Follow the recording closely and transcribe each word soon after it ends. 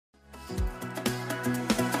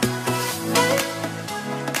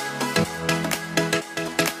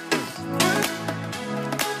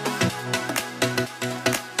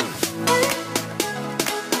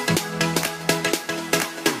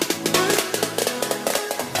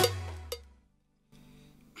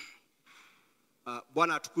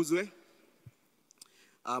Bwana atukuzwe.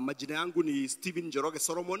 Majina yangu ni Steven Njoroge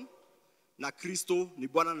Solomon na Kristo ni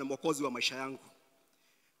Bwana na Mwokozi wa maisha yangu.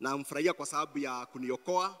 Na mfurahia kwa sababu ya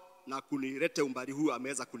kuniokoa na kunileta umbali huu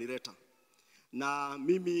ameweza kunileta. Na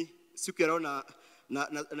mimi siku ya leo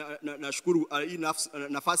nashukuru hii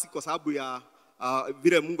nafasi kwa sababu ya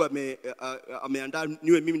vile Mungu ameandaa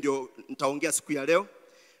niwe mimi ndio nitaongea siku ya leo.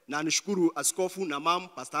 Na nishukuru askofu na mam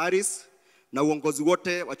Pastor Harris na uongozi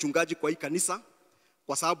wote wachungaji kwa hii kanisa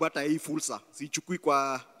kwa sababu hata hii fursa siichukui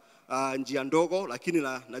kwa njia ndogo, lakini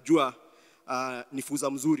najua ni fursa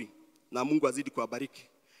mzuri na Mungu azidi kuwabariki.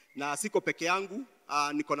 Na siko peke yangu,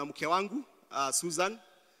 niko na mke wangu Susan.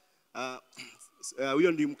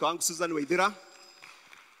 Huyo ndiye mke wangu Susan Waithira.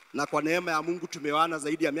 Na kwa neema ya Mungu tumeoana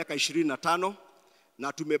zaidi ya miaka 25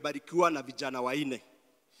 na tumebarikiwa na vijana 4.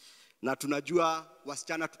 Na tunajua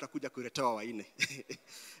wasichana tutakuja kuletewa 4.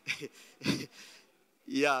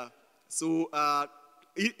 Yeah. So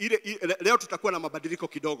leo tutakuwa na mabadiliko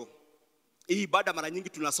kidogo. Hii ibada mara nyingi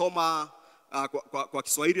tunasoma kwa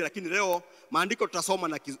Kiswahili, lakini leo maandiko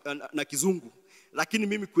tutasoma na Kizungu. Lakini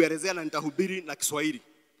mimi kuelezea na nitahubiri na Kiswahili.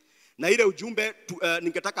 Na ile ujumbe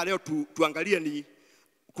ningetaka leo tuangalie ni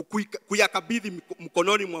kuyakabidhi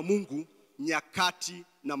mkononi mwa Mungu nyakati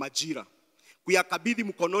na majira. Kuyakabidhi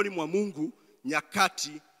mkononi mwa Mungu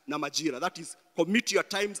nyakati na majira. That is, commit your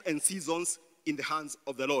times and seasons in the hands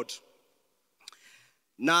of the Lord.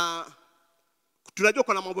 Na tunajua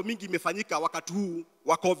kuna mambo mingi imefanyika wakati huu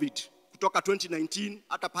wa COVID kutoka 2019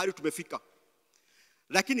 hata pahali tumefika.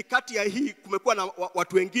 Lakini kati ya hii kumekuwa na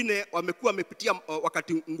watu wengine wamepitia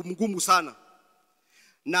wakati mgumu sana.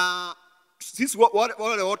 Na sisi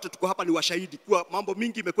wale wote tuko hapa ni washahidi kuwa mambo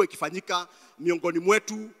mingi imekuwa ikifanyika miongoni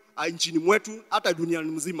mwetu, nchini mwetu, hata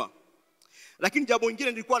duniani mzima. Lakini jambo lingine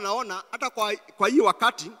nilikuwa naona hata kwa hii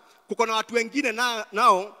wakati kuko na watu wengine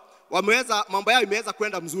nao mambo yao imeweza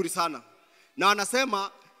kwenda mzuri sana. Na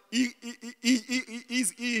wanasema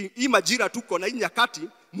hii majira tuko na hii nyakati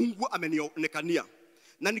Mungu amenionekania.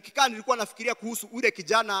 Na nikikaa nilikuwa nafikiria kuhusu ule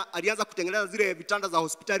kijana alianza kutengeneza zile vitanda za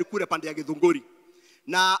hospitali kule pande ya Githunguri.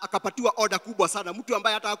 Na akapatiwa order kubwa sana. Mtu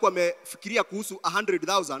ambaye hata hakuwa amefikiria kuhusu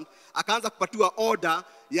 100,000 akaanza kupatiwa order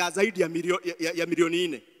ya zaidi ya milioni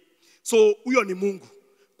 4. So huyo ni Mungu.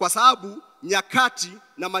 Kwa sababu nyakati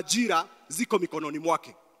na majira ziko mikononi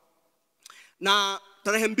mwake. Na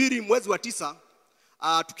tarehe 2 mwezi wa 9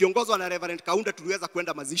 tukiongozwa na Reverend Kaunda tuliweza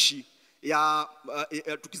kwenda mazishi ya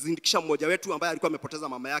tukizindikisha mmoja wetu ambaye alikuwa amepoteza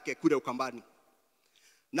mama yake kule Ukambani.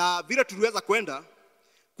 Na vile tuliweza kwenda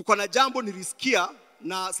kuko na jambo nilisikia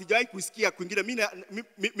na sijawahi kusikia kwingine.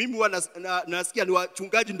 Mimi huwa nasikia ni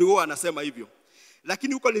wachungaji ndio wanasema hivyo.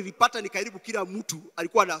 Lakini huko nilipata ni karibu kila mtu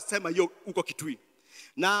alikuwa anasema hiyo huko Kitui.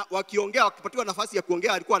 Na wakiongea wakipatiwa nafasi ya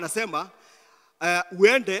kuongea alikuwa anasema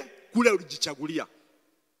uende kule ulijichagulia.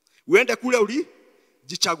 Uende kule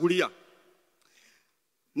ulijichagulia.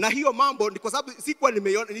 Na hiyo mambo ni kwa sababu sikuwa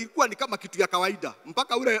nimeiona, nilikuwa ni kama kitu ya kawaida.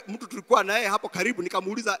 Mpaka ule mtu tulikuwa naye hapo karibu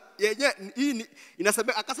nikamuuliza hii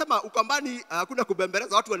inasema, akasema Ukambani hakuna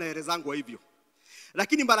kubembeleza, watu wanaelezangwa hivyo.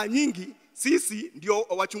 Lakini mara nyingi sisi ndio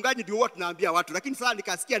wachungaji ndio watu tunaambia watu, lakini sasa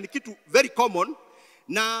nikasikia ni kitu very common.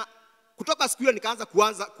 Na kutoka siku hiyo nikaanza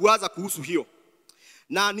kuwaza kuhusu hiyo.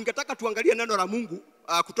 Na ningetaka tuangalie neno la Mungu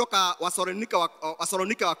kutoka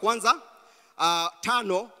Wathesalonika wa kwanza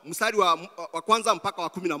 5 mstari wa kwanza mpaka wa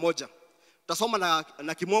 11. Tutasoma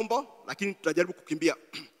na Kimombo lakini tutajaribu kukimbia.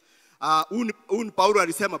 Huu ni Paulo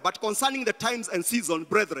alisema, but concerning the times and seasons,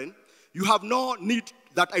 brethren, you have no need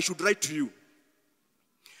that I should write to you.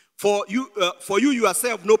 For you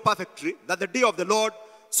yourself know perfectly that the day of the Lord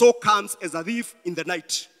so comes as a thief in the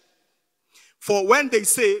night. For when they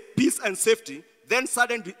say peace and safety, then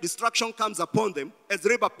sudden destruction comes upon them as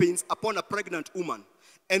labor pains upon a pregnant woman,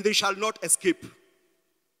 and they shall not escape.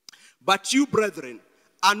 But you, brethren,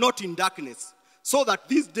 are not in darkness, so that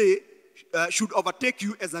this day should overtake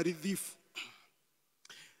you as a thief.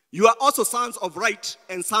 You are also sons of light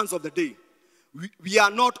and sons of the day. We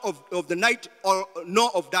are not of the night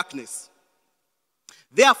nor of darkness.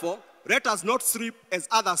 Therefore, let us not sleep as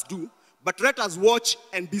others do, but let us watch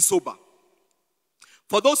and be sober.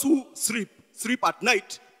 For those who sleep at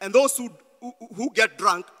night, and those who get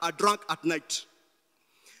drunk are drunk at night.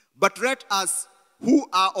 But let us who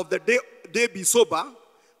are of the day be sober,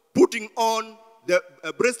 putting on the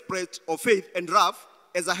breastplate of faith and love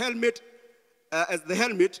as the helmet,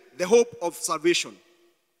 the hope of salvation.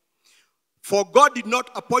 For God did not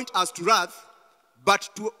appoint us to wrath, but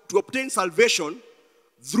to obtain salvation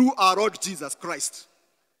through our Lord Jesus Christ,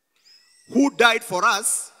 who died for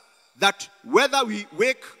us, that whether we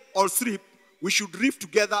wake or sleep, we should live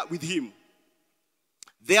together with him.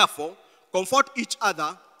 Therefore, comfort each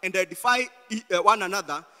other and edify one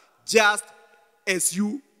another, just as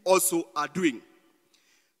you also are doing.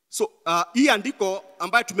 So hii andiko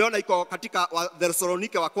ambayo tumeona iko katika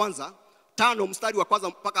Thessalonike wa kwanza 5 mstari wa kwanza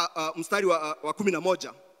mpaka mstari wa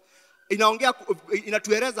 11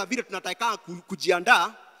 inatueleza vile tunataka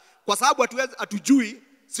kujiandaa, kwa sababu hatujui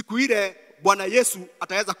siku ile Bwana Yesu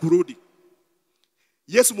ataweza kurudi.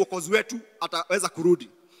 Yesu mwokozi wetu ataweza kurudi.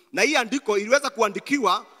 Na hii andiko iliweza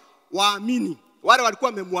kuandikiwa waamini, wale walikuwa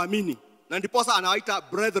wamemwamini, na ndiposa anawaita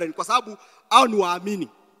brethren kwa sababu hao ni waamini.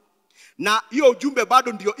 Na hiyo ujumbe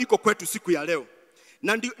bado ndio iko kwetu siku ya leo.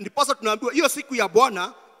 Na ndiposa tunaambiwa hiyo siku ya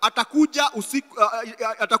Bwana atakuja usiku,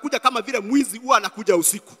 atakuja kama vile mwizi huwa anakuja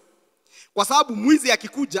usiku. Kwa sababu mwizi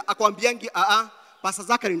akikuja akwambiangi pasa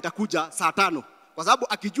zake nitakuja saa 5. Kwa sababu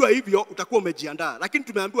akijua hivyo utakuwa umejiandaa. Lakini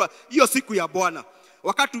tumeambiwa hiyo siku ya Bwana,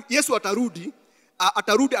 wakati Yesu atarudi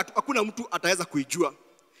hakuna mtu ataweza kuijua.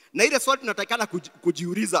 Na ile swali tunatakana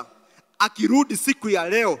kujiuliza, akirudi siku ya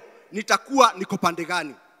leo nitakuwa niko pande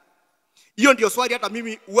gani? Hiyo ndio swali hata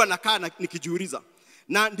mimi huwa nakaa nikijiuliza.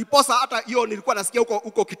 Na ndiposa hata hiyo nilikuwa nasikia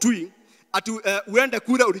huko Kitui uende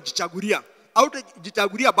kule ulijichagulia, au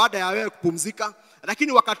utajichagulia baada ya wewe kupumzika,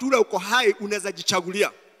 lakini wakati ule uko hai unaweza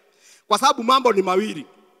jichagulia. Kwa sababu mambo ni mawili.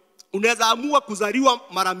 Unaweza amua kuzaliwa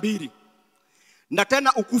mara 2 na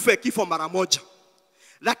tena ukufe kifo mara 1.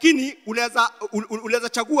 Lakini unaweza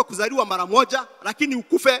chagua kuzaliwa mara 1 lakini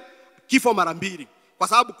ukufe kifo mara 2. Kwa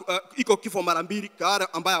sababu iko kifo mara 2 kwa wale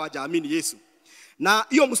ambao hawajaamini Yesu. Na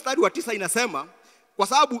hiyo mstari wa 9 inasema kwa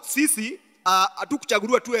sababu sisi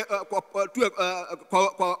hatukuchaguliwa tuwe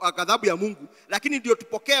kwa ghadhabu ya Mungu, lakini ndio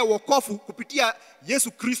tupokee wokovu kupitia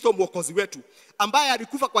Yesu Kristo mwokozi wetu, ambaye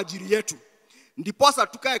alikufa kwa ajili yetu. Ndiposa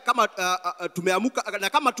tukae kama tumeamuka, na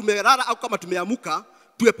kama tumelala au kama tumeamuka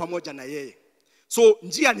tuwe pamoja na yeye. So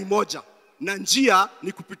njia ni moja, na njia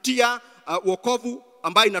ni kupitia wokovu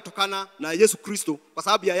ambayo inatokana na Yesu Kristo kwa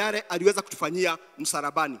sababu ya yale aliweza kutufanyia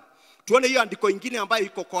msalabani. Tuone hiyo andiko ingine ambayo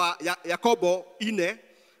iko kwa Yakobo 4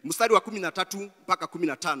 mstari wa 13 mpaka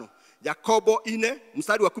 15. Yakobo 4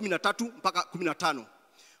 mstari wa 13 mpaka 15.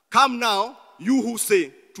 Come now, you who say,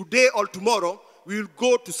 today or tomorrow we will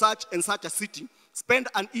go to such and such a city, spend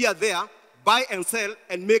an year there, buy and sell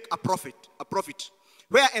and make a profit.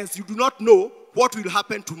 Whereas you do not know what will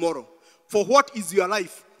happen tomorrow. For what is your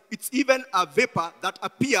life? It's even a vapor that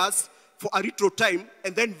appears for a little time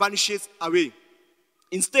and then vanishes away.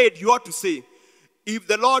 Instead, you ought to say, if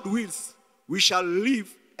the Lord wills, we shall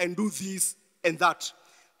live and do this and that.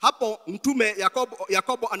 Hapo mtume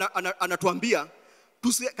Yakobo anatuambia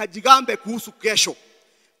tusikajigambe kuhusu kesho,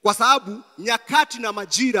 kwa sababu nyakati na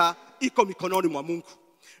majira iko mikononi mwa Mungu.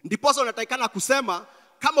 Ndiposa unatakikana kusema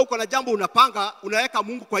kama uko na jambo unapanga, unaweka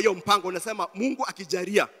Mungu kwa hiyo mpango, unasema Mungu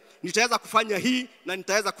akijalia nitaweza kufanya hii na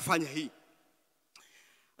nitaweza kufanya hii.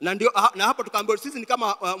 Na hapo tukaambiwa sisi ni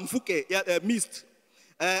kama mfuke ya mist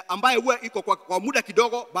ambaye huwa iko kwa muda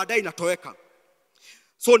kidogo baadaye inatoweka.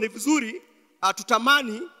 So ni vizuri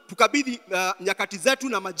tutamani tukabidhi nyakati zetu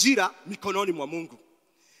na majira mikononi mwa Mungu.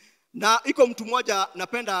 Na iko mtu mmoja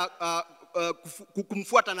napenda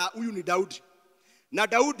kumfuata, na huyu ni Daudi. Na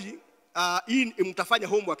Daudi hii mtafanya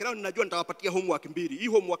homework. Leo ninajua nitawapatia homework 2. Hii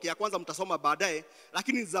homework ya kwanza mtasoma baadaye,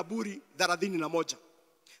 lakini Zaburi 31.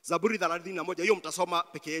 Zaburi 31 hiyo mtasoma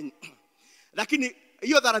peke yenu. Lakini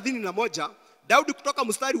hiyo 31 Daudi kutoka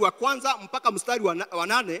mstari wa 1 mpaka mstari wa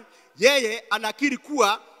 8 yeye anakiri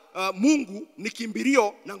kuwa Mungu ni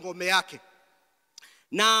kimbilio na ngome yake.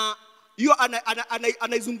 Na hiyo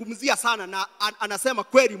anaizungumzia sana, na anasema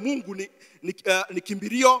kweli Mungu ni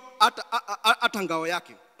kimbilio hata ngao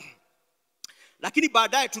yake. Lakini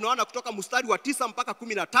baadaye tunaona kutoka mstari wa 9 mpaka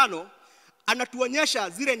 15 anatuonyesha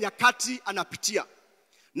zile nyakati anapitia.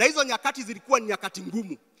 Na hizo nyakati zilikuwa ni nyakati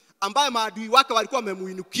ngumu, ambaye maadui wake walikuwa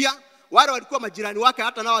wamemuinukia, wale walikuwa majirani wake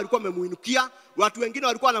hata nao walikuwa wamemuinukia, watu wengine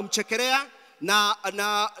walikuwa wanamchekelea, na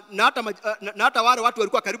hata wale watu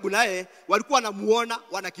walikuwa karibu naye walikuwa wanamuona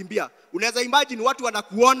wanakimbia. Unaweza imagine watu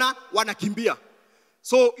wanakuona wanakimbia.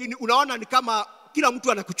 So unaona ni kama kila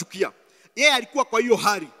mtu anakuchukia. Yeye alikuwa kwa hiyo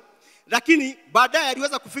hali. Lakini baadaye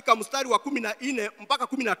aliweza kufika mstari wa 14 mpaka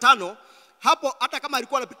 15. Hapo hata kama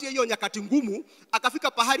alikuwa anapitia hiyo nyakati ngumu,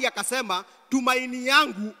 akafika pahali akasema tumaini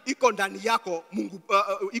yangu iko ndani yako Mungu,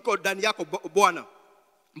 iko ndani yako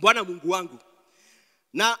Bwana Mungu wangu.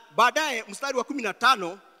 Na baadaye mstari wa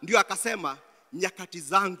 15 ndio akasema nyakati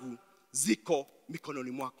zangu ziko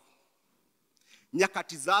mikononi mwako.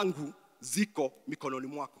 Nyakati zangu ziko mikononi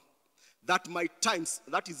mwako. That my times,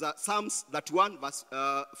 that is Psalms 31 verse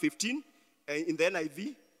 15 in the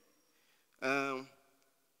NIV.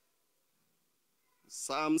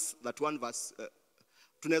 Psalms 31 verse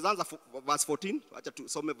tunaweza anza verse 14, acha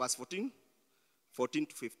tusome verse 14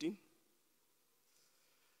 to 15.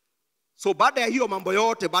 So baada ya hiyo mambo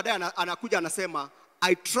yote, baadaye anakuja anasema,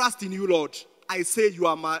 I trust in you Lord. I say you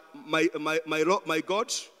are my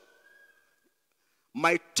God.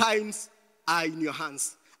 My times are in your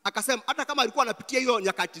hands. Akasema hata kama alikuwa anapitia hiyo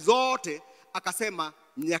nyakati zote, akasema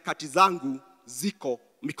nyakati zangu ziko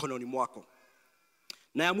mikononi mwako.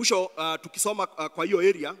 Na ya mwisho tukisoma kwa hiyo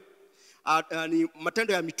area ni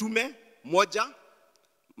Matendo ya Mitume 1,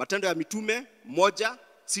 Matendo ya Mitume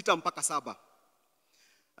 1:6 mpaka 7.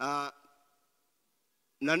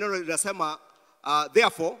 Na neno linasema,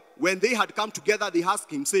 therefore when they had come together they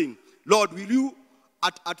asked him saying, Lord, will you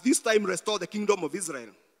at this time restore the kingdom of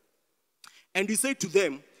Israel? And he said to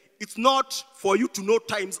them, it's not for you to know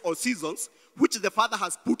times or seasons which the Father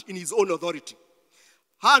has put in his own authority.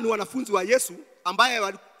 Hawa ni wanafunzi wa Yesu ambaye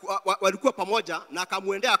walikuwa pamoja, na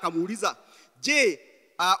akamuendea akamuuliza, je,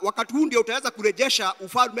 wakati huu ndio utaweza kurejesha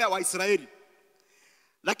ufalme wa Israeli?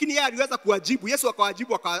 Lakini yeye aliweza kuwajibu, Yesu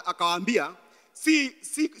akawajibu akawaambia,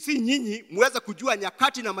 si nyinyi muweza kujua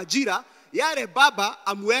nyakati na majira yale Baba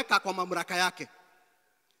amweka kwa mamlaka yake.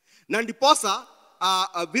 Na ndiposa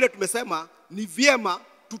vile tumesema ni vyema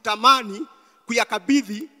tutamani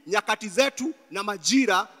kuyakabidhi nyakati zetu na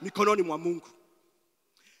majira mikononi mwa Mungu.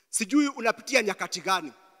 Sijui unapitia nyakati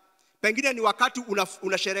gani. Pengine ni wakati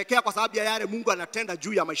unasherehekea kwa sababu ya yale Mungu anatenda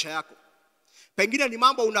juu ya maisha yako. Pengine ni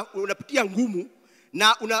mambo unapitia ngumu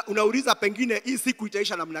na unauliza pengine hii siku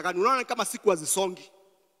itaisha namna gani. Unaona kama siku hazisongi.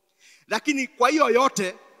 Lakini kwa hiyo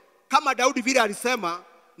yote, kama Daudi vile alisema,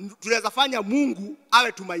 tunaweza fanya Mungu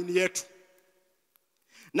awe tumaini yetu.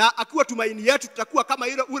 Na akiwa tumaini yetu, tutakuwa kama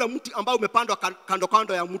ule mti ambao umepandwa kando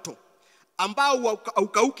kando ya mto, ambao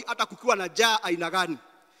haukauki hata kukiwa na jaa aina gani,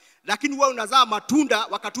 lakini wewe unazaa matunda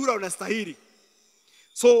wakati ule unastahili.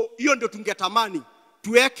 So hiyo ndio tungetamani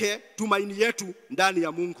tuweke tumaini yetu ndani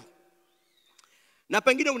ya Mungu. Na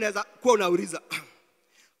pengine unaweza kuwa unauliza,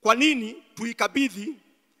 kwa nini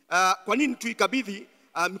tuikabidhi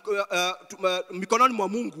mikononi mwa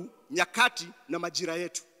Mungu nyakati na majira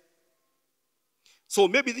yetu? So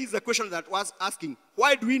maybe this is the question that was asking,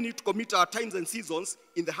 why do we need to commit our times and seasons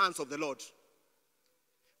in the hands of the Lord?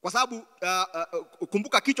 Kwa sababu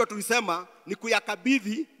kumbuka kichwa tulisema ni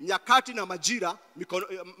kuyakabidhi nyakati na majira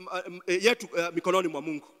yetu mikononi mwa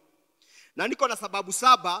Mungu. Na niko na sababu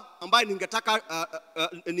 7 ambayo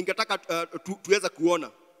ningetaka tuweze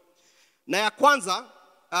kuona. Na ya kwanza,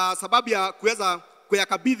 sababu ya kuweza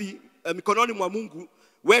kuyakabidhi mikononi mwa Mungu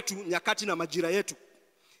wetu nyakati na majira yetu,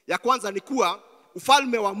 ya kwanza ni kuwa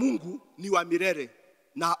ufalme wa Mungu ni wa milele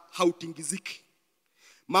na hautingiziki.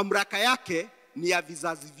 Mamlaka yake ni ya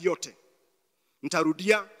vizazi vyote.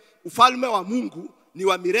 Nitarudia, ufalme wa Mungu ni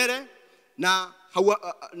wa milele na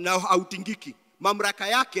hautingiki. Mamlaka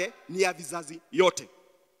yake ni ya vizazi yote.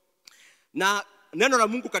 Na neno la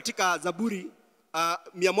Mungu katika Zaburi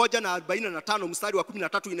 145 mstari wa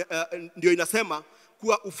 13 ndio inasema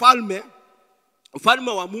kuwa ufalme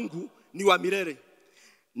wa Mungu ni wa milele,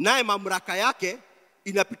 naye mamlaka yake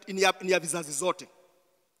ni ya vizazi zote.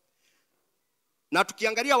 Na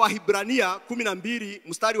tukiangalia Wahibrania 12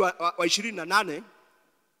 mstari wa 28,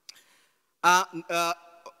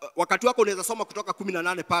 wakati wako unaweza soma kutoka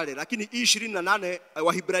 18 pale, lakini hii 28,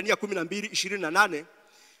 Wahibrania 12:28,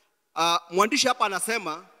 mwandishi hapa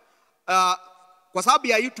anasema, kwa sababu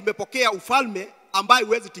ya hii tumepokea ufalme ambaye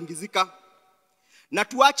huwezi tingizika, na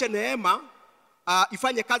tuache neema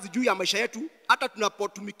ifanye kazi juu ya maisha yetu hata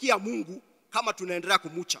tunapotumikia Mungu kama tunaendelea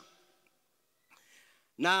kumcha.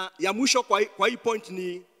 Na ya mwisho kwa hii point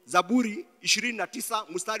ni Zaburi 29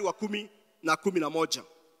 mstari wa 10 na 11.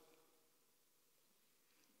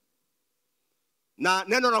 Na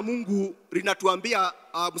neno la Mungu linatuambia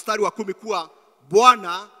mstari wa 10 kuwa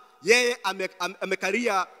Bwana yeye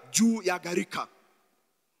amekalia juu ya gharika.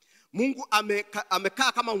 Mungu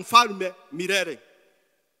amekaa kama mfalme milele.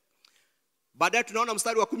 Baadaye tunaona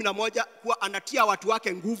mstari wa 11 kuwa anatia watu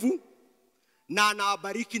wake nguvu na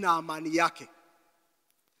anawabariki na amani yake.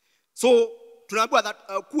 So tunaambiwa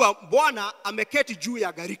kuwa Bwana ameketi juu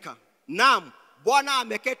ya gharika. Naam, Bwana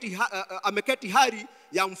ameketi hali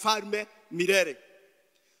ya mfalme milele.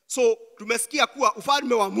 So tumesikia kuwa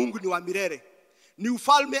ufalme wa Mungu ni wa milele. Ni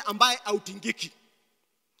ufalme ambaye hautingiki.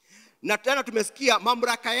 Na tena tumesikia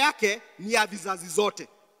mamlaka yake ni ya vizazi zote.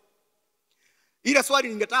 Ile swali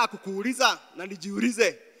ningetaka kukuuliza na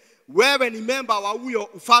nijiulize, wewe ni memba wa huyo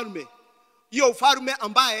ufalme? Hiyo ufalme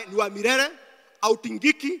ambaye ni wa milele,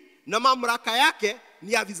 hautingiki, na mamlaka yake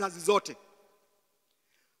ni ya vizazi zote.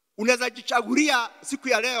 Unaweza jichagulia siku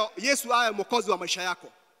ya leo Yesu awe mwokozi wa maisha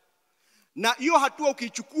yako. Na hiyo hatua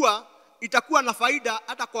ukichukua, itakuwa na faida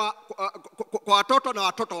hata kwa watoto na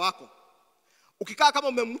watoto wako. Ukikaa kama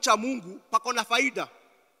umemcha Mungu, pako na faida.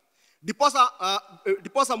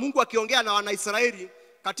 Diposa Mungu akiongea na Wanaisraeli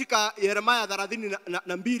katika Yeremia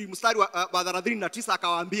 32 mstari wa 39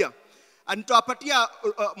 akawaambia, nitawapatia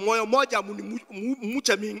moyo moja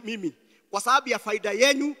mche mimi kwa sababu ya faida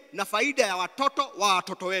yenu na faida ya watoto wa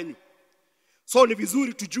watoto wenu. So ni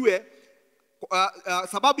vizuri tujue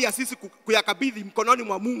sababu ya sisi kuyakabidhi mkononi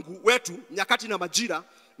mwa Mungu wetu nyakati na majira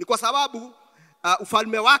ni kwa sababu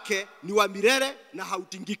ufalme wake ni wa milele na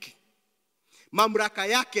hautingiki. Mamlaka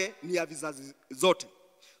yake ni ya vizazi zote.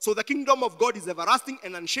 So the kingdom of God is everlasting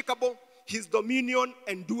and unshakable. His dominion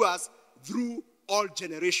endures through all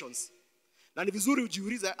generations. Na ni vizuri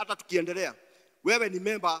ujiulize hata tukiendelea, wewe ni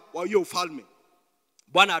memba wa hiyo ufalme.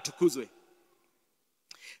 Bwana atukuzwe.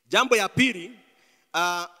 Jambo ya pili,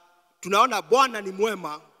 tunaona Bwana ni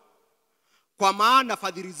mwema kwa maana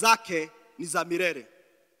fadhili zake ni za milele.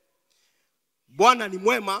 Bwana ni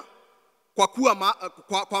mwema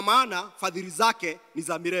kwa maana fadhili zake ni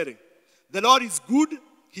za milele. The Lord is good,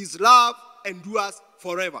 his love endures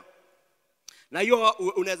forever. Na hiyo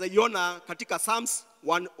unaweza iona katika Psalms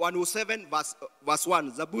 107 verse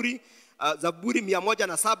 1. Zaburi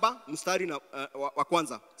 107 mstari wa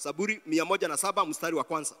kwanza. Zaburi 107 mstari wa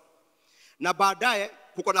kwanza. Na baadaye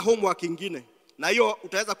kuko na homework nyingine. Na hiyo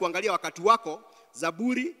utaweza kuangalia wakati wako,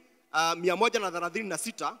 Zaburi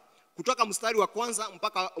 136 kutoka mstari wa kwanza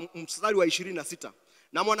mpaka mstari wa 26.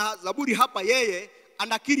 Na mwana Zaburi hapa yeye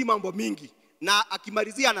anakiri mambo mingi, na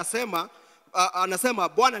akimalizia anasema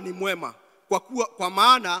Bwana ni mwema kwa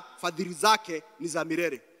maana fadhili zake ni za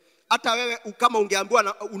milele. Hata wewe kama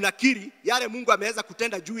ungeambiwa unakiri yale Mungu ameweza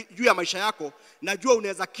kutenda juu ya maisha yako, najua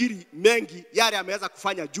unaweza kiri mengi yale ameweza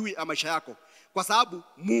kufanya juu ya maisha yako, kwa sababu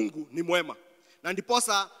Mungu ni mwema. Na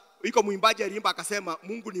ndiposa iko mwimbaji aliimba akasema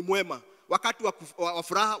Mungu ni mwema wakati wa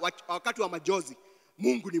furaha, wakati wa majozi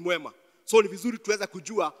Mungu ni mwema. So ni vizuri tuweze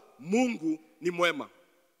kujua Mungu ni mwema.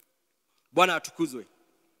 Bwana atukuzwe.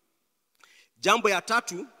 Jambo ya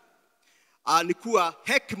tatu ni kuwa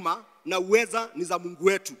hekima na uweza ni za Mungu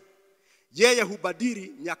wetu. Yeye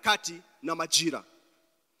hubadili nyakati na majira.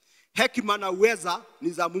 Hekima na uweza ni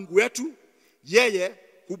za Mungu wetu. Yeye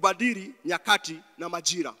hubadili nyakati na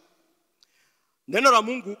majira. Neno la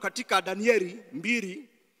Mungu katika Danieli 2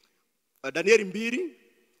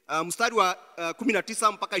 mstari wa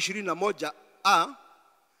 19 mpaka 21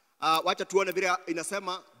 wacha tuone vile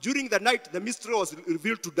inasema. During the night the mystery was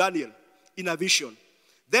revealed to Daniel in a vision.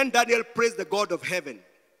 Then Daniel praised the God of heaven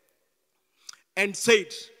and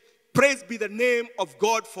said, praise be the name of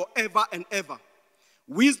God forever and ever.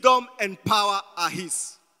 Wisdom and power are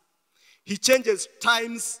his. He changes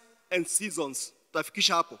times and seasons.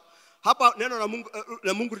 Tafikisha hapo. Hapa neno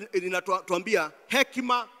la Mungu linatuambia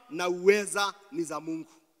hekima na uweza ni za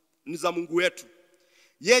Mungu. Ni za Mungu wetu.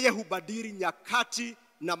 Yeye hubadili nyakati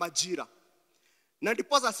na majira. Na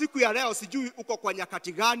ndiposa siku ya leo sijui uko kwa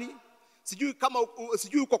nyakati gani, sijui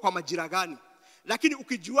uko kwa majira gani, lakini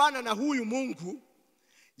ukijuana na huyu Mungu,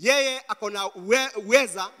 yeye ako na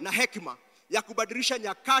uweza na hekima ya kubadilisha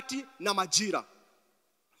nyakati na majira.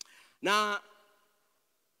 Na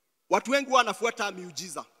watu wengi wanafuata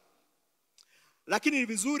miujiza, lakini ni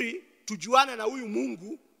vizuri tujuane na huyu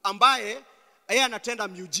Mungu ambaye yeye anatenda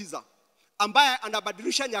miujiza, ambaye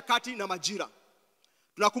anabadilisha nyakati na majira.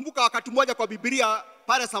 Tunakumbuka wakati mmoja kwa Biblia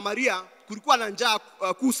pale Samaria kulikuwa na njaa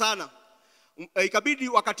kuu sana. Ikabidi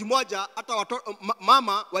wakati mmoja hata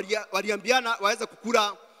mama waliambiana waweze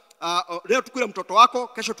kukula, leo tukule mtoto wako,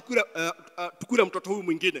 kesho tukule mtoto huyu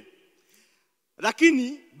mwingine.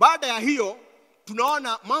 Lakini baada ya hiyo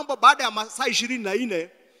tunaona mambo, baada ya masaa 24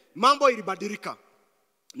 mambo ilibadilika.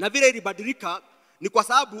 Na vile ilibadilika ni kwa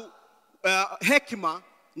sababu hekima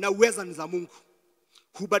na uweza ni za Mungu.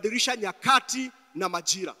 Hubadilisha nyakati na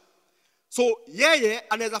majira. So yeye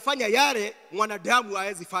anaweza fanya yale mwanadamu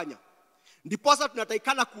hawezi fanya. Ndiposa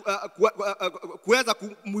tunatakikana kuweza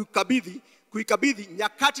kuikabidhi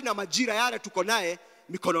nyakati na majira yale tuko naye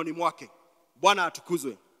mikononi mwake. Bwana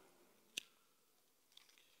atukuzwe.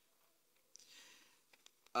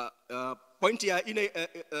 Pointi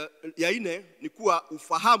ya ine ni kuwa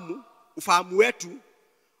ufahamu wetu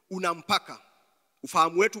una mpaka.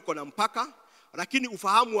 Ufahamu wetu uko na mpaka, lakini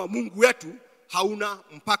ufahamu wa Mungu wetu hauna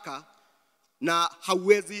mpaka na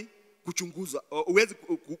hauwezi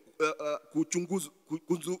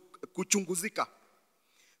kuchunguzika.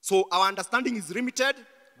 So our understanding is limited,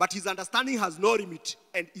 but his understanding has no limit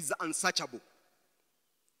and is unsearchable.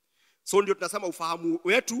 So ndio tunasema ufahamu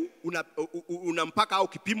wetu una mpaka au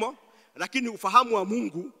kipimo, lakini ufahamu wa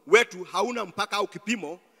Mungu wetu hauna mpaka au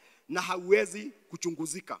kipimo na hauwezi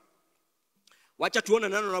kuchunguzika. Wacha tuone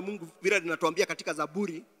neno la Mungu vile linatuambia katika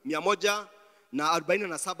Zaburi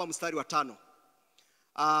 147 mstari wa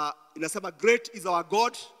 5. Inasema great is our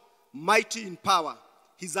God, mighty in power,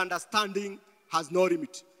 his understanding has no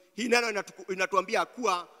limit. Hii neno inatuambia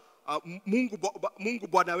kuwa Mungu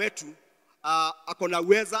Bwana wetu ako na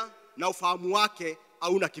uweza na ufahamu wake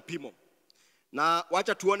hauna kipimo. Na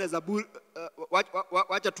wacha tuone Zaburi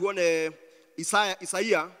wacha tuone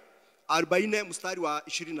Isaia 40 mstari wa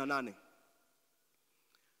 28.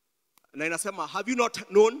 Na inasema have you not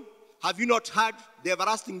known, have you not heard, the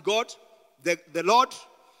everlasting God, the Lord,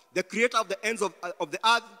 the creator of the ends of the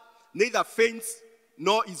earth, neither faints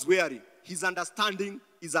nor is weary, his understanding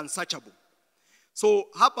is unsearchable. So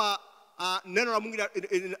hapa neno la Mungu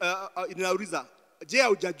linauliza, je,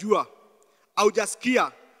 hujajua,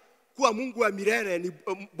 hujasikia kuwa Mungu wa milele ni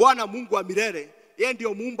Bwana Mungu wa milele, yeye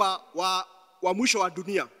ndio muumba wa mwisho wa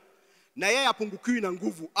dunia, na yeye hapungukiwi na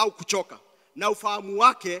nguvu au kuchoka, na ufahamu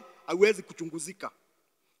wake hauwezi kuchunguzika.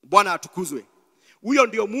 Bwana atukuzwe. Huyo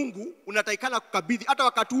ndio Mungu unatakikana kukabidhi. Hata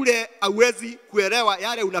wakati ule hauwezi kuelewa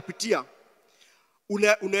yale unapitia,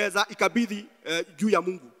 unaweza ikabidhi juu ya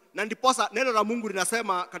Mungu. Na ndiposa neno la Mungu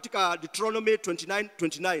linasema katika Deuteronomy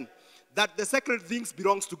 29:29 that the sacred things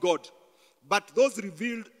belongs to God, but those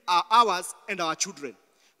revealed are ours and our children.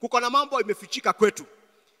 Kuko na mambo imefichika kwetu,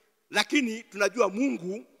 lakini tunajua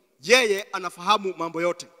Mungu yeye anafahamu mambo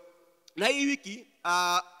yote. Na hii wiki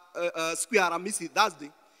siku ya Alhamisi, Thursday,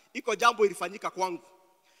 iko jambo ilifanyika kwangu,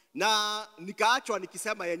 na nikaachwa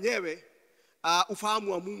nikisema yenyewe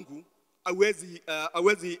ufahamu wa Mungu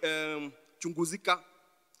hauwezi chunguzika.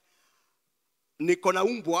 Niko na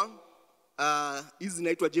umbwa hizi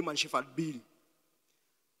zinaitwa German Shepherd Bill,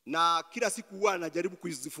 na kila siku huwa najaribu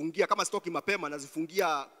kuzifungia, kama sitoki mapema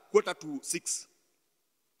nazifungia 5:45.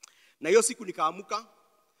 Na hiyo siku nikaamuka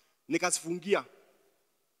nikazifungia,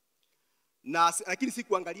 lakini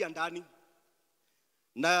sikuangalia ndani,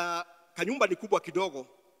 na kanyumba ni kubwa kidogo.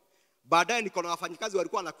 Baadaye niko na wafanyikazi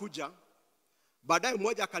walikuwa wanakuja. Baadaye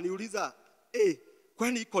mmoja akaniuliza,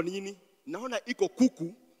 kwani iko nini? Naona iko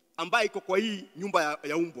kuku ambaye iko kwa hii nyumba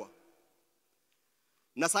ya umbwa.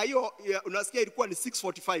 Na saa hiyo unasikia ilikuwa ni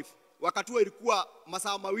 6:45. Wakati huo ilikuwa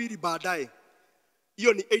masaa mawili baadaye.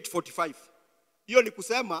 Hiyo ni 8:45. Hiyo ni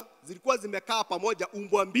kusema zilikuwa zimekaa pamoja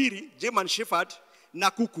umbwa mbili, German Shepherd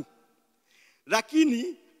na kuku.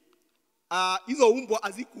 Lakini hizo umbwa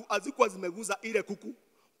hazikuwa zimeguza ile kuku.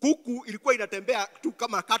 Kuku ilikuwa inatembea tu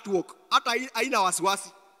kama catwalk, hata haina wasiwasi.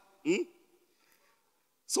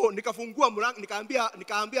 So nikafungua mlango,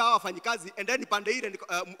 nikaambia hawa wafanyikazi endeni pande ile,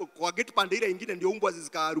 kwa gate pande ile nyingine ndio umbwa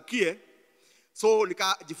zikarukie. So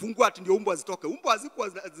nikajifungua ati ndio umbwa zitoke. Umbwa hazikuwa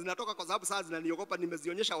zinatoka kwa sababu saa zinaniogopa,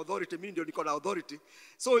 nimezionyesha authority, mimi ndio niko na authority.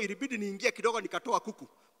 So ilibidi niingie kidogo nikatoa kuku.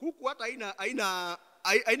 Kuku hata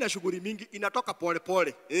haina shughuli mingi, inatoka pole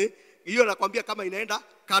pole. Hiyo nakwambia kama inaenda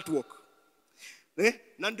catwalk.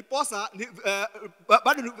 Na ndiposa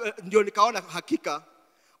bado ndio nikaona hakika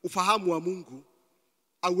ufahamu wa Mungu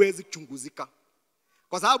hauwezi kuchunguzika.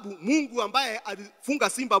 Kwa sababu Mungu ambaye alifunga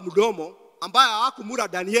simba mdomo, ambaye hakumura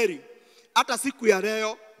Danieli, hata siku ya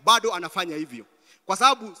leo bado anafanya hivyo. Kwa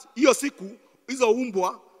sababu hiyo siku hizo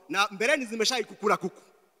umbwa na mbeleni zimeshaikukula kuku,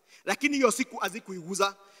 lakini hiyo siku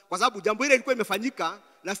hazikuiguza. Kwa sababu jambo ile ilikuwa imefanyika,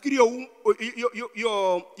 nafikiri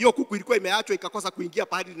hiyo kuku ilikuwa imeachwa ikakosa kuingia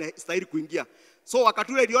pahali inastahili kuingia. So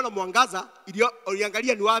wakati ule iliona mwangaza,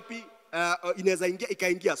 iliangalia ni wapi inaweza ingia,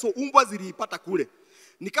 ikaingia. So umbwa ziliipata kule.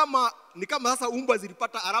 Ni kama sasa umbwa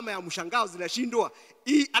zilipata alama ya mshangao, zinashindwa,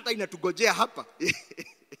 hii hata inatugojea hapa.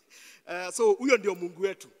 So huyo ndio Mungu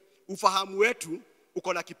wetu. Ufahamu wetu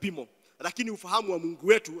uko na kipimo, lakini ufahamu wa Mungu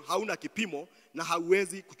wetu hauna kipimo na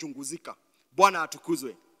hauwezi kuchunguzika. Bwana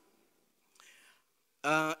atukuzwe.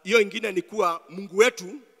 Hiyo ingine ni kuwa Mungu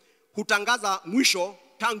wetu hutangaza mwisho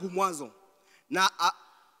tangu mwanzo,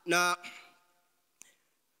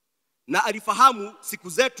 na alifahamu siku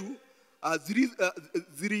zetu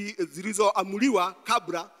zilizoamuliwa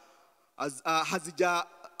kabla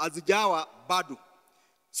hazijawa bado.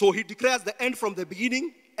 So he declares the end from the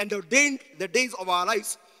beginning and ordained the days of our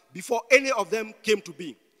lives before any of them came to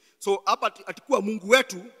be. So hapa atakuwa Mungu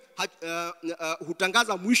wetu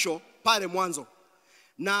hutangaza mwisho pale mwanzo,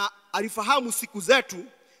 na alifahamu siku zetu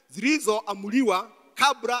zilizoamuliwa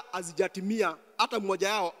kabla hazijatimia hata mmoja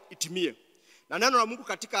yao itimie. Na neno la Mungu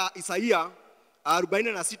katika Isaia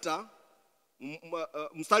 46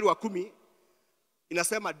 mstari wa 10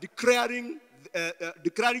 inasema declaring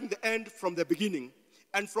the end from the beginning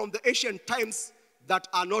and from the ancient times that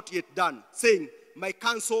are not yet done, saying my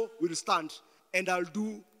counsel will stand and I'll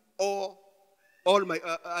do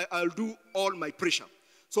all my pressure.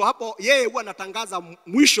 So hapo yeye huwa anatangaza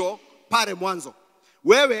mwisho pale mwanzo.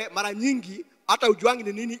 Wewe mara nyingi hata ujuangi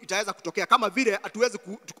ni nini itaweza kutokea. Kama vile hatuwezi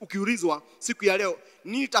ukiulizwa siku ya leo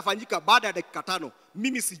nini itafanyika baada ya dakika 5.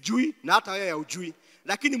 Mimi sijui na hata wewe hujui.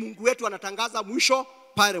 Lakini Mungu wetu anatangaza mwisho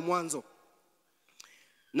pale mwanzo.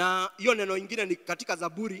 Na hiyo neno ingine ni katika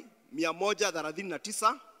Zaburi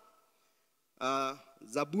 139.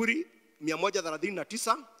 Zaburi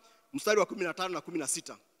 139 mstari wa 15 na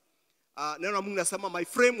 16. Neno la Mungu nasema, my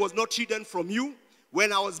frame was not hidden from you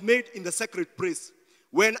when I was made in the sacred place,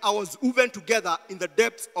 when I was woven together in the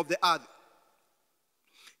depths of the earth.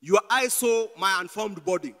 Your eyes saw my unformed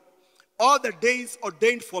body. All the days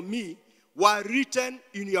ordained for me were written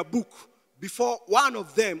in your book before one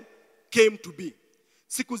of them came to be.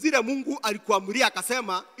 Siku zile Mungu alikuamuria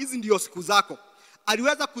akasema, hizi ndio siku zako.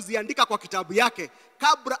 Aliweza kuziandika kwa kitabu yake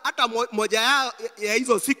kabla hata moja ya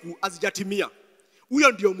hizo siku hazijatimia.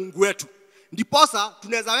 Huyo ndio Mungu wetu. Ndiposa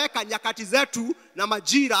tunaweza weka nyakati zetu na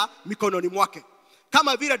majira mikononi mwake.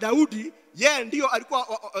 Kama vile Daudi, yeye ndio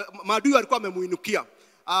alikuwa maadui alikuwa amemuinukia.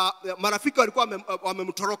 Marafiki walikuwa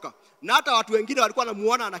wamemtoroka. Na hata watu wengine walikuwa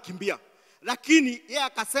wanamuona anakimbia. Lakini yeye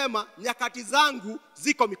akasema, nyakati zangu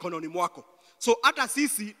ziko mikononi mwako. So hata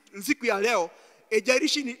sisi siku ya leo,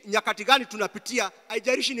 haijalishi ni nyakati gani tunapitia,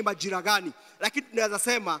 haijalishi ni majira gani, lakini tunaweza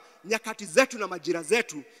sema nyakati zetu na majira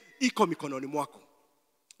zetu iko mikononi mwako.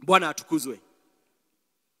 Bwana atukuzwe.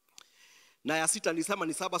 Na ya 6 nilisema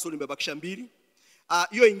ni 7, so nimebakisha 2.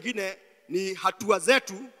 Hiyo ingine ni hatua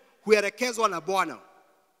zetu huelekezwa na Bwana.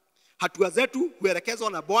 Hatua zetu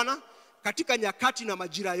huelekezwa na Bwana katika nyakati na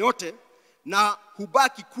majira yote, na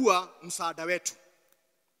hubaki kuwa msaada wetu.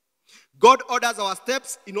 God orders our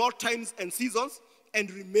steps in all times and seasons and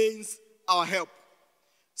remains our help.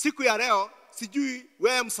 Siku ya leo sijui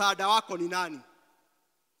wewe msaada wako ni nani.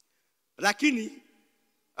 Lakini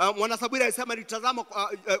Mwanasaburi alisema, nitazama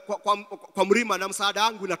kwa mlima na msaada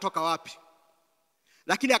wangu unatoka wapi?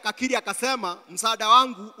 Lakini akakiri akasema, msaada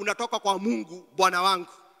wangu unatoka kwa Mungu Bwana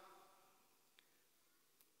wangu.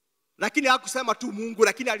 Lakini hakusema tu Mungu,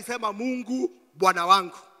 lakini alisema Mungu Bwana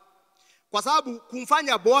wangu. Kwa sababu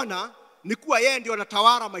kumfanya Bwana ni kuwa yeye ndio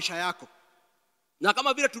anatawala maisha yako. Na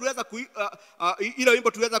kama vile tuliweza ile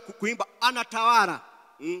wimbo tuliweza kuimba, anatawala.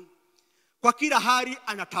 Kwa kila hali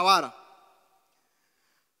anatawala.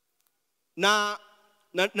 Na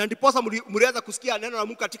ndiposa mliweza kusikia neno la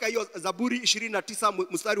Mungu katika hiyo Zaburi 29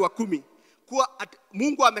 mstari wa 10 kuwa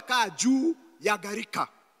Mungu amekaa juu ya gharika.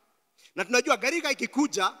 Na tunajua gharika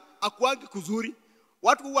ikikuja hakuangi kuzuri.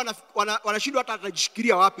 Watu huwa wanashindwa hata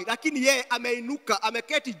atajishikilia wapi, lakini yeye ameinuka,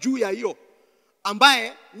 ameketi juu ya hiyo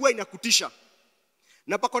ambaye huwa inakutisha.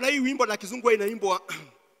 Na pako na hii wimbo na kizungu inaimbwa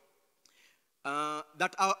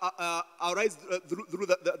that I'll rise through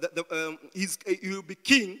he will be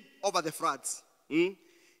king over the floods.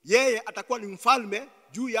 Yeye atakuwa ni mfalme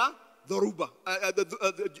juu ya dhoruba,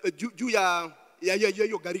 juu ya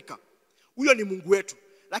hiyo gharika. Huyo ni Mungu wetu.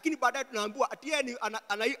 Lakini baadaye tunaambiwa ati yeye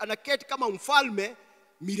anaketi kama mfalme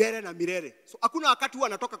milele na milele. So hakuna wakati huwa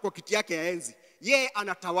anatoka kwa kiti yake ya enzi. Yeye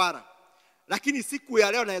anatawala. Lakini siku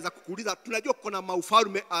ya leo naweza kukuuliza, tunajua kuna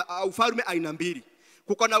ufalme aina mbili.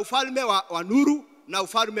 Kuko na ufalme wa nuru na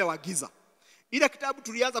ufalme wa giza. Ile kitabu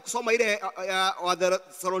tulianza kusoma ile wa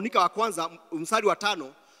Thessalonica wa kwanza mstari wa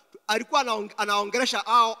 5, alikuwa anaongelesha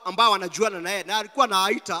hao ambao wanajuana na yeye, na alikuwa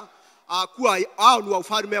anaita kuwa hao ni wa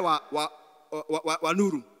ufalme wa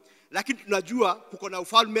nuru. Lakini tunajua kuko na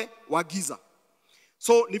ufalme wa giza.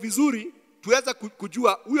 So ni vizuri tuweze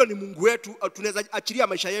kujua huyo ni Mungu wetu, tunaweza achilia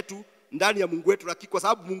maisha yetu ndani ya Mungu wetu, lakini kwa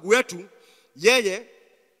sababu Mungu wetu yeye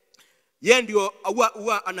ndio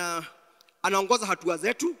huwa anaongoza hatua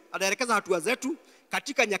zetu, anaelekeza hatua zetu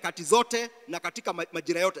katika nyakati zote na katika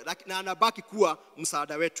majira yote, na anabaki kuwa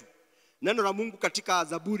msaada wetu. Neno la Mungu katika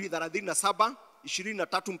Zaburi 37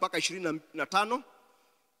 23 mpaka 25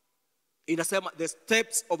 inasema, the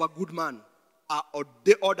steps of a good man are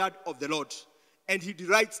ordered of the Lord, and he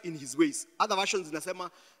delights in his ways. Other versions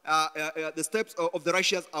inasema the steps of the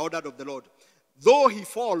righteous are ordered of the Lord. Though he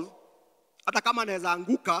fall, hata kama anaweza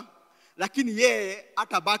anguka, lakini yeye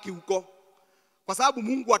atabaki huko, kwa sababu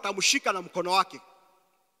Mungu atamshika na mkono wake.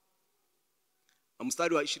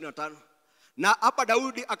 Mstari wa 25. Na hapa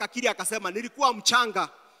Daudi akakiri akasema, nilikuwa mchanga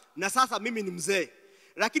na sasa mimi ni mzee,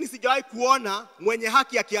 lakini sijawahi kuona mwenye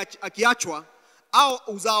haki akiachwa au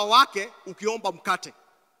uzao wake ukiomba mkate.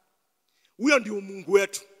 Huyo ndio Mungu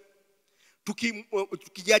wetu.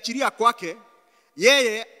 Tukijiachilia kwake,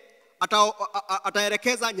 yeye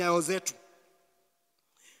ataelekeza nyayo zetu.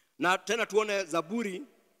 Na tena tuone Zaburi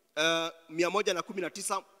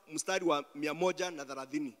 119 mstari wa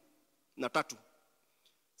 133.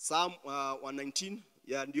 Psalm 119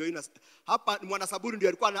 Ya ndio hapa mwanasaburi ndio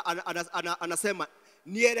alikuwa anasema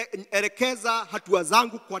nielekeza hatua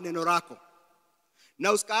zangu kwa neno lako.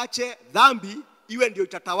 Na usikaache dhambi iwe ndio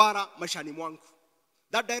itatawala maishani mwangu.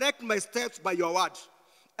 That direct my steps by your word.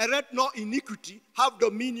 And let no iniquity have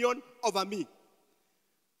dominion over me.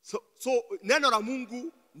 So neno la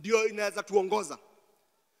Mungu ndio inaweza tuongoza.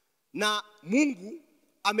 Na Mungu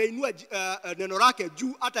ameinua neno lake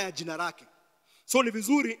juu hata ya jina lake. So ni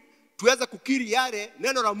vizuri tuweze kukiri yale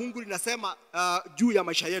neno la Mungu linasema juu ya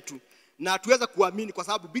maisha yetu. Na tuweze kuamini kwa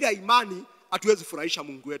sababu bila imani hatuwezi furahisha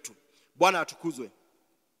Mungu wetu. Bwana atukuzwe.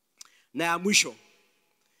 Na ya mwisho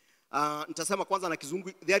nitasema kwanza na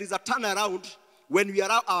Kizungu, there is a turnaround when we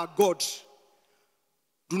allow our God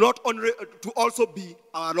to also be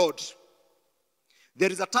our Lord.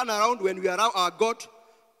 There is a turnaround when we allow our God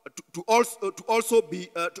to also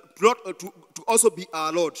be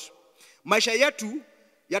our Lord. Maisha yetu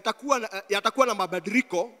yatakuwa na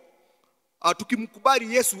mabadiliko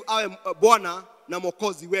tukimkubali Yesu awe Bwana na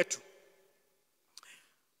Mwokozi wetu.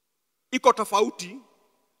 Iko tofauti.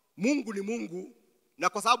 Mungu ni Mungu na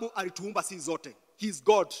kwa sababu alituumba sisi zote. He is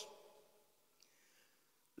God.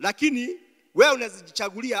 Lakini wewe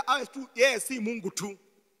unazijichagulia awe tu yeye si Mungu tu,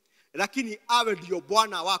 lakini awe ndio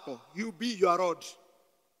Bwana wako. He will be your Lord.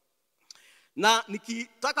 Na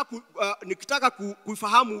nikitaka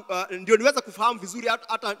kufahamu ndio niweza kufahamu vizuri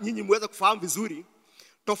hata nyinyi muweze kufahamu vizuri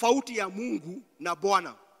tofauti ya Mungu na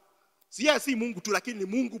Bwana. Si Mungu tu lakini ni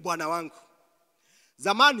Mungu Bwana wangu.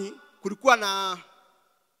 Zamani kulikuwa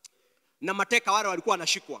na mateka wale walikuwa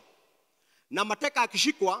wanashikwa. Na mateka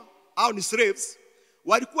akishikwa au ni slaves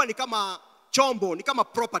walikuwa ni kama chombo, ni kama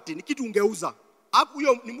property, ni kitu ungeuza.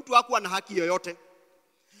 Huyo ni mtu hakuwa na haki yoyote.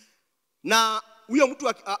 Na huyo mtu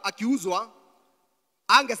akiuzwa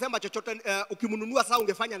angesema chochote, ukimnunua sasa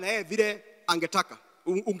ungefanya na yeye vile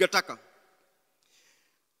ungetaka.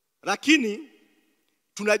 Lakini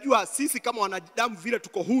tunajua sisi kama wanadamu vile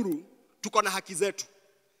tuko huru, tuko na haki zetu.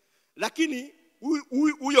 Lakini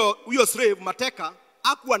huyo slave mateka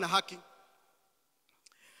hakuwa na haki.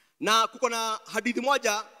 Na kuko na hadithi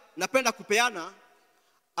moja napenda kupeana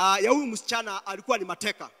ya huyu msichana alikuwa ni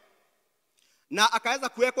mateka. Na akaweza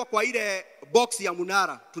kuwekwa kwa ile box ya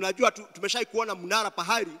munara. Tunajua tumeshai kuona munara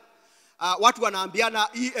pahali. Watu wanaambiana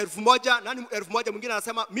hii 1000, nani 1000, mwingine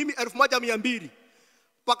anasema mimi 1200.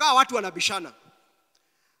 Paka watu wanabishana.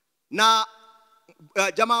 Na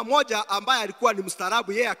jamaa moja ambaye alikuwa ni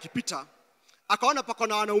mstaarabu, yeye akipita akaona pako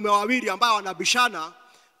na wanaume wawili ambao wanabishana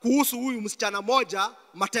kuhusu huyu msichana moja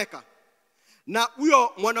mateka. Na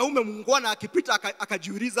huyo mwanaume mungwana akipita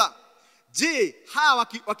akajiuliza, je, hawa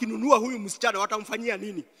wakinunua huyu msichana watamfanyia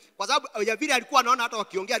nini? Kwa sababu ya vile alikuwa anaona, hata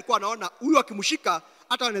wakiongea alikuwa anaona huyu akimshika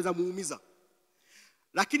hata anaweza muumiza.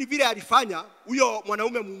 Lakini vile alifanya huyo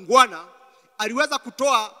mwanaume mungwana, aliweza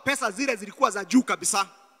kutoa pesa zile zilikuwa za juu kabisa.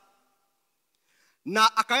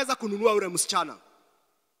 Na akaweza kununua ule msichana.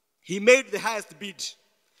 He made the highest bid.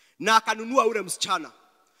 Na akanunua ule msichana.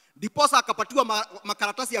 Ndiposa akapatiwa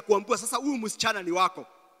makaratasi ya kuambiwa sasa huyu msichana ni wako.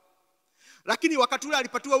 Lakini wakati ule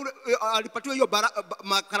alipatiwa hiyo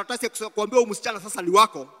makaratasi ya kuambiwa huyu msichana sasa ni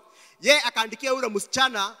wako, yeye akaandikia ule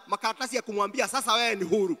msichana makaratasi ya kumwambia sasa wewe ni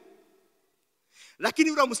huru.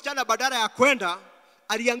 Lakini ule msichana badala ya kwenda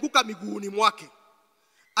alianguka miguuni mwake.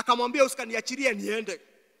 Akamwambia usikaniachilie niende.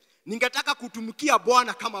 Ningetaka kutumikia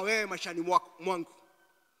Bwana kama wewe maishani mwangu.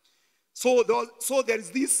 So there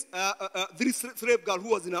is this slave girl who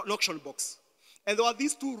was in an auction box. And there were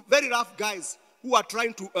these two very rough guys who were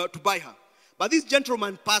trying to buy her. But this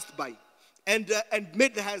gentleman passed by and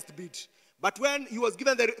made the highest bid. But when he was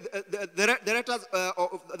given the letters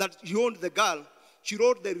that he owned the girl, she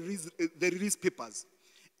wrote the release papers.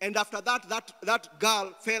 And after that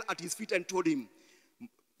girl fell at his feet and told him,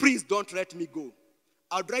 please don't let me go.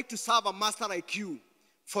 I'd like to serve a master like you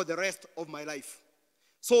for the rest of my life.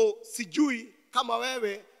 So sijui kama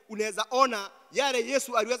wewe unaweza ona yale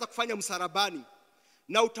Yesu aliweza kufanya msalabani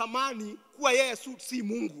na utamani kuwa Yesu si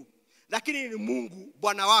Mungu, lakini ni Mungu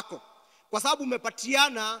Bwana wako. Kwa sababu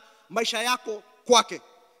umepatiana maisha yako kwake,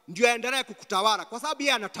 ndio aendelee kukutawala kwa sababu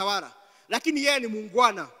yeye anatawala. Lakini yeye ni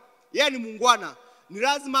muungwana. Yeye ni muungwana. Ni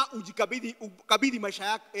lazima ukabidhi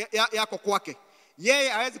maisha yako kwake. Yeye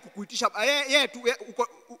hawezi kukuitisha, yeye tu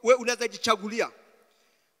unaweza jichagulia.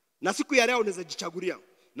 Na siku ya leo unaweza jichagulia.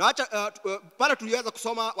 Na acha pale tuliweza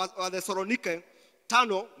kusoma wa Thessalonians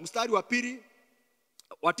 5 mstari wa 2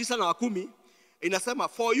 wa 9 na wa 10 inasema,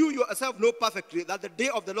 for you yourself know perfectly that the day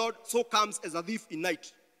of the Lord so comes as a thief in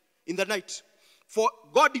the night. For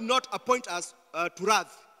God did not appoint us to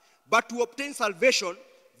wrath, but to obtain salvation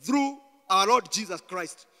through our Lord Jesus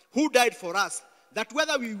Christ, who died for us, that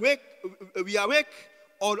whether we awake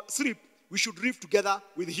or sleep, we should live together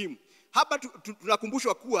with him. Hapa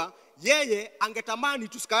tunakumbushwa kuwa yeye angetamani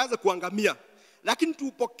tusikaweze kuangamia, lakini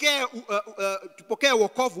tupokee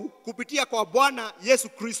wokovu kupitia kwa Bwana Yesu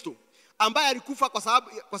Kristo ambaye alikufa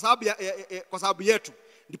kwa sababu yetu,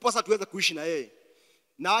 ndipo sasa tuweze kuishi na yeye.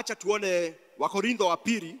 Na acha tuone Wakorintho wa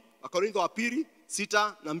pili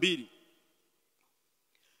 6:2.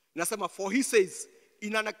 Inasema, for he says,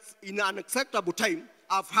 in an acceptable time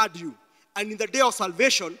I've heard you, and in the day of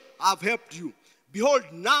salvation I've helped you. Behold,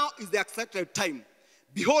 now is the accepted time.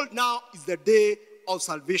 Behold, now is the day of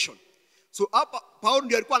salvation. So hapa Paulo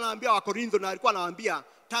ndiye alikuwa anawaambia Wakorintho, na alikuwa anawaambia,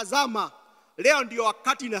 tazama, leo ndio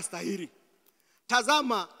wakati inastahili.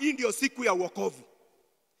 Tazama, hii ndio siku ya wokovu.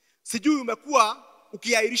 Sijui umekuwa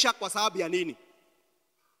ukiahirisha kwa sababu ya nini.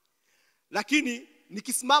 Lakini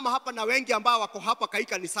nikisimama hapa na wengi ambao wako hapa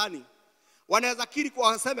kanisani, wanaweza kiri kwa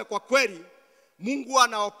waseme kwa kweli Mungu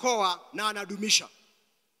anaokoa na anadumisha.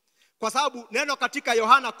 Kwa sababu neno katika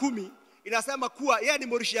Yohana 10 inasema kuwa yeye ni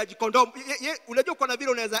mlishaji kondoo. Unajua kuna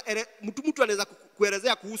vile unaweza mtu anaweza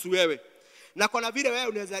kuelezea kuhusu wewe, na kuna vile wewe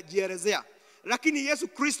unaweza jielezea. Lakini Yesu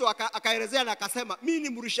Kristo akaelezea na akasema, mimi ni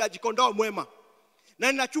mlishaji kondoo mwema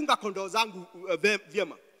na ninachunga kondoo zangu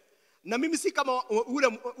vyema. Na mimi si kama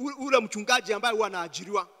ule mchungaji ambaye huwa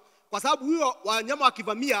anaajiriwa, kwa sababu huyo wanyama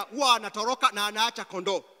wakivamia huwa anatoroka na anaacha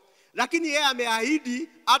kondoo. Lakini yeye ameahidi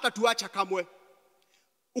hata tuacha kamwe.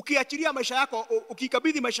 Ukiachilia maisha yako,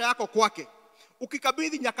 ukikabidhi maisha yako kwake,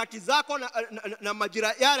 ukikabidhi nyakati zako na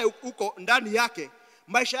majira yale uko ndani yake,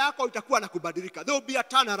 maisha yako itakuwa na kubadilika. There will be a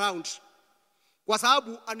turn around, kwa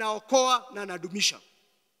sababu anaokoa na anadumisha.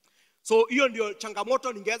 So hiyo ndio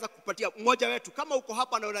changamoto ningeweza kupatia mmoja wetu. Kama uko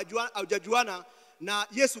hapa na unajua hujajuana na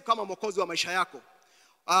Yesu kama mwokozi wa maisha yako,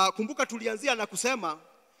 kumbuka tulianzia na kusema,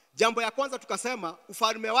 jambo ya kwanza tukasema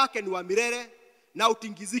ufalme wake ni wa milele na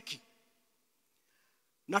utingiziki.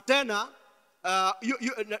 Na tena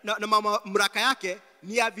na mamlaka yake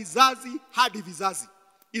ni ya vizazi hadi vizazi.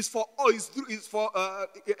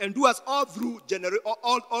 Endures all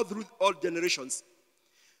through all generations.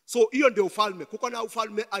 So hiyo ndio ufalme. Kuko na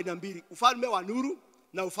ufalme aina mbili, ufalme wa nuru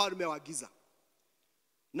na ufalme wa giza.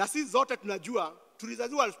 Na sisi zote tunajua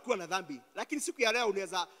tulizaliwa tukiwa na dhambi, lakini siku ya leo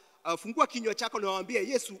unaweza fungua kinywa chako na waambie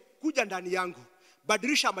Yesu, kuja ndani yangu,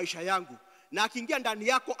 badilisha maisha yangu. Na akiingia ndani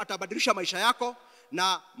yako atabadilisha maisha yako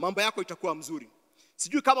na mambo yako itakuwa mzuri.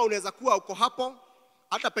 Sijui kama unaweza kuwa uko hapo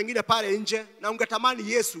hata pengine pale nje na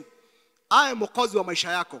ungetamani Yesu awe mwokozi wa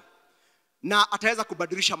maisha yako, na ataweza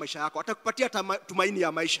kubadilisha maisha yako, atakupatia tumaini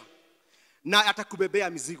ya maisha, na atakubebea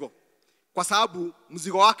mizigo, kwa sababu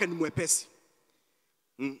mzigo wake ni mwepesi.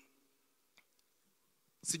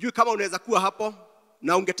 Sijui kama unaweza kuwa hapo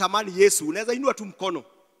na ungetamani Yesu, unaweza inua tu mkono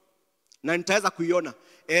na nitaweza kuiona.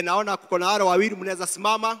 Naona kuko na wale wawili, mnaweza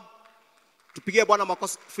simama. Tupigie Bwana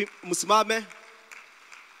makofi, msimame.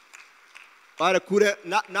 Pale kule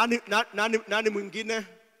nani mwingine?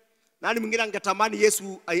 Nani mwingine angetamani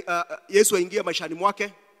Yesu aingie maishani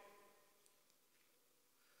mwake?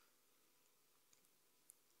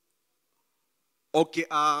 Okay,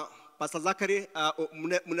 Pastor Zakari,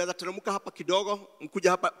 mnaweza teremka hapa kidogo,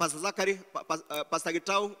 mkuja hapa Pastor Zakari, Pastor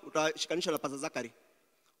Gitau utashikanisha na Pastor Zakari.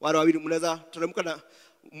 Wale wawili mnaweza teremka na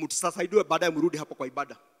mtusaidiwe, baadaye mrudi hapo kwa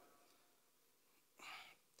ibada.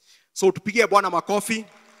 So tupigie Bwana makofi,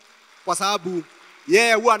 kwa sababu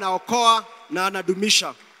yeye huwa anaokoa na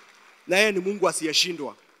anadumisha, na yeye ni Mungu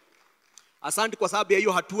asiyeshindwa. Asante kwa sababu ya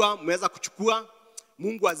hiyo hatua mmeweza kuchukua.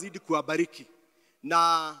 Mungu azidi kuwabariki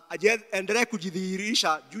na endelee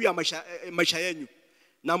kujidhihirisha juu ya maisha yenu,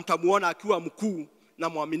 na mtamuona akiwa mkuu na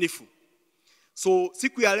mwaminifu. So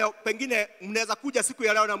siku ya leo, pengine mnaweza kuja siku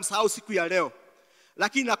ya leo na msahau siku ya leo,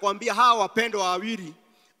 lakini nakwambia hawa wapendwa wawili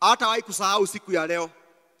hawatawahi kusahau siku ya leo.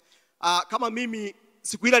 Kama mimi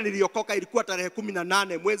siku ile niliokoka ilikuwa tarehe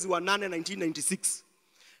 18 mwezi wa 8 1996.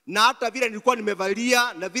 Na hata vile nilikuwa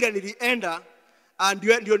nimevalia na vile nilienda,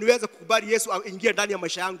 ndio niweze kukubali Yesu aingie ndani ya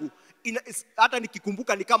maisha yangu. Hata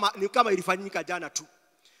nikikumbuka ni kama ilifanyika jana tu.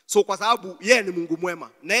 So kwa sababu yeye ni Mungu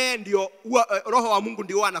mwema, na yeye ndio Roho wa Mungu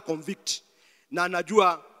ndio ana convict, na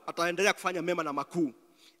najua ataendelea kufanya mema na makuu.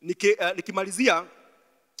 Nikimalizia,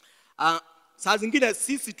 saa zingine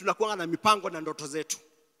sisi tunakuwa na mipango na ndoto zetu,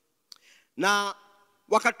 na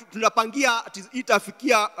wakati tunapangia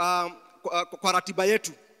itafikia kwa ratiba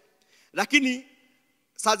yetu, lakini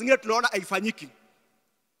saa zingine tunaona haifanyiki.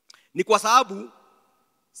 Ni kwa sababu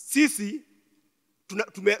sisi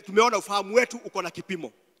tumeona ufahamu wetu uko na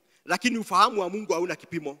kipimo, lakini ufahamu wa Mungu hauna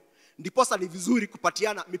kipimo. Ndiposa ni vizuri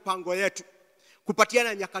kupatiana mipango yetu,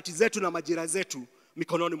 kupatiana nyakati zetu na majira zetu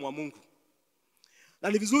mikononi mwa Mungu. Na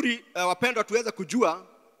ni vizuri wapendwa tuweze kujua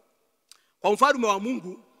Kwa ufalme wa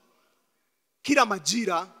Mungu, kila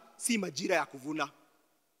majira si majira ya kuvuna.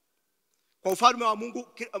 Kwa ufalme wa Mungu,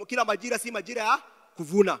 kila majira si majira ya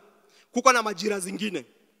kuvuna. Kuko na majira zingine.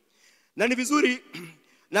 Na ni vizuri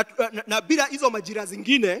na bila hizo majira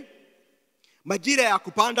zingine, majira ya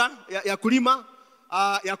kupanda, ya kulima,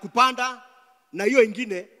 ya kupanda, na hiyo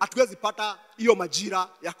ingine hatuwezi pata hiyo majira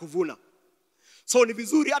ya kuvuna. So ni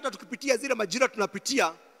vizuri hata tukipitia zile majira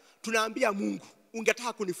tunapitia, tunaambia Mungu,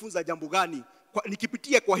 ungetaka kunifunza jambo gani?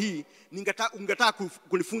 Nikipitia kwa hii, ungetaka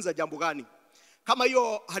kunifunza jambo gani? Kama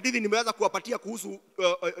hiyo hadithi nimeweza kuwapatia kuhusu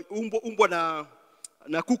umbo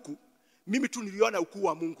na kuku, mimi tu niliona ukuu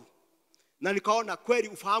wa Mungu. Na nikaona kweli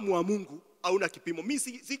ufahamu wa Mungu hauna kipimo. Mimi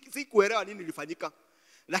si kuelewa nini ilifanyika,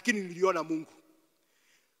 lakini niliona Mungu.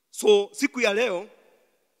 So siku ya leo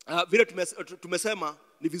vile tumesema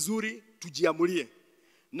ni vizuri tujiamulie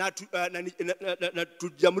na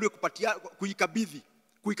tujiamulie kupatia kuikabidhi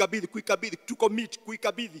to commit,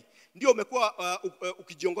 kuikabidhi. Ndio umekuwa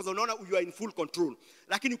ukijiongoza, unaona you are in full control,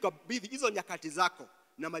 lakini ukabidhi hizo nyakati zako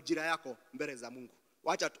na majira yako mbele za Mungu.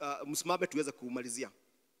 Wacha msimame tuweze kumalizia.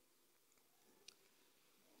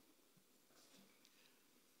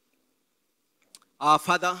 Our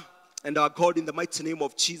Father and our God, in the mighty name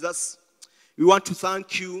of Jesus, we want to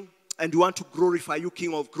thank you and we want to glorify you,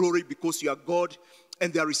 King of glory, because you are God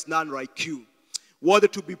and there is none like you. Worthy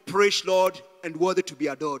to be praised, Lord, and worthy to be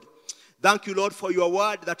adored. Thank you, Lord, for your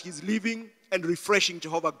word that is living and refreshing,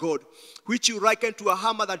 Jehovah God, which you liken to a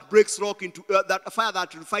hammer that breaks rock into that fire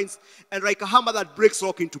that refines, and like a hammer that breaks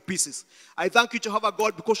rock into pieces. I thank you, Jehovah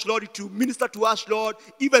God, because, Lord, you minister to us, Lord,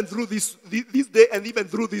 even through this day and even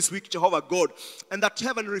through this week, Jehovah God. And that,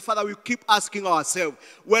 Heavenly Father, we keep asking ourselves,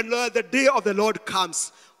 when, Lord, the day of the Lord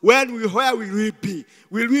comes, where will we be?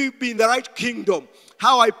 Will we be in the right kingdom?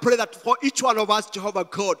 How I pray that for each one of us, Jehovah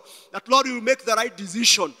God, that, Lord, you will make the right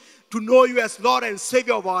decision to know you as Lord and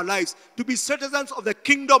Savior of our lives, to be citizens of the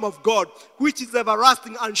kingdom of God, which is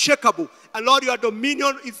everlasting, unshakable. And Lord, your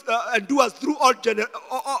dominion is endures through all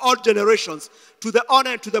generations, to the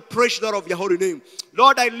honor and to the praise, Lord, of your holy name.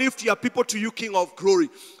 Lord, I lift your people to you, King of glory.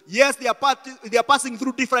 Yes, they are passing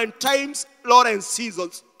through different times, Lord, and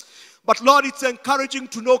seasons. But Lord, it's encouraging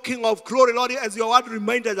to know, King of glory, Lord, as your word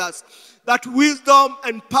reminded us, that wisdom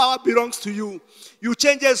and power belongs to you. You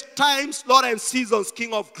change times, Lord, and seasons,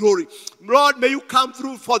 King of glory. Lord, may you come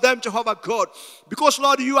through for them, Jehovah God. Because,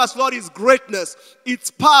 Lord, you as Lord is greatness,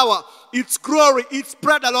 its power, its glory, its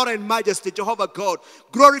spread, Lord, and majesty, Jehovah God.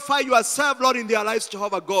 Glorify yourself, Lord, in their lives,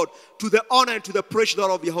 Jehovah God, to the honor and to the praise,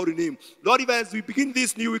 Lord, of your holy name. Lord, even as we begin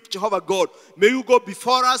this new week, Jehovah God, may you go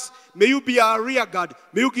before us. May you be our rear guard.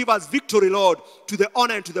 May you give us victory, Lord, to the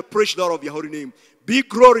honor and to the praise, Lord, of your holy name. Be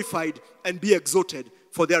glorified and be exalted,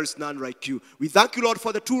 for there is none like you. We thank you, Lord,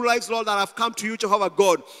 for the two lives, Lord, that have come to you, Jehovah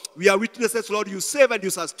God. We are witnesses, Lord, you save and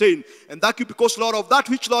you sustain. And thank you because, Lord, of that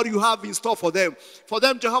which, Lord, you have in store for them. For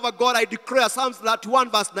them, Jehovah God, I declare Psalms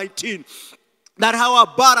 1 verse 19, that how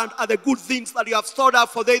abundant are the good things that you have stored up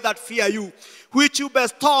for they that fear you, which you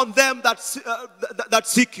bestow on them that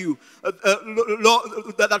seek you,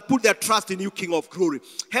 Lord, that put their trust in you, King of glory.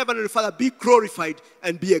 Heavenly Father, be glorified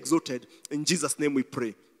and be exalted. In Jesus' name we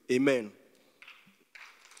pray. Amen.